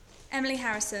Emily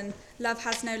Harrison, Love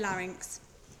Has No Larynx.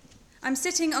 I'm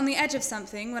sitting on the edge of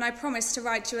something when I promise to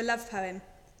write you a love poem.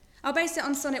 I'll base it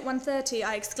on Sonnet 130,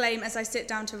 I exclaim as I sit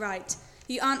down to write.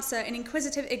 You answer in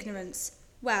inquisitive ignorance.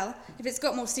 Well, if it's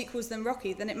got more sequels than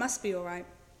Rocky, then it must be all right.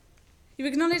 You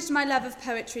acknowledged my love of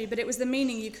poetry, but it was the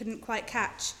meaning you couldn't quite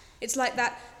catch. It's like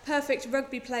that perfect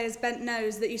rugby player's bent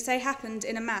nose that you say happened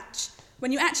in a match,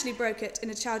 when you actually broke it in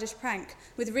a childish prank,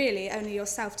 with really only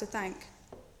yourself to thank.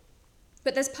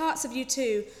 But there's parts of you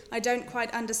too I don't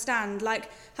quite understand,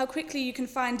 like how quickly you can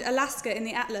find Alaska in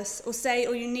the atlas, or say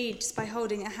all you need just by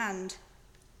holding a hand.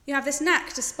 You have this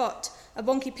knack to spot a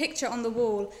wonky picture on the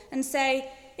wall and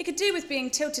say, it could do with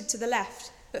being tilted to the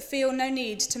left, but feel no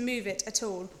need to move it at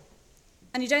all.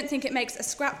 And you don't think it makes a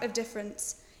scrap of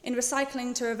difference in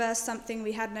recycling to reverse something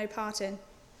we had no part in.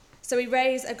 So we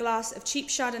raise a glass of cheap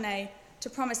Chardonnay to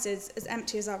promises as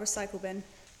empty as our recycle bin.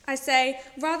 I say,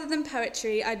 rather than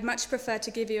poetry, I'd much prefer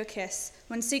to give you a kiss,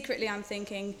 when secretly I'm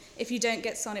thinking, if you don't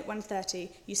get Sonnet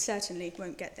 130, you certainly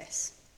won't get this.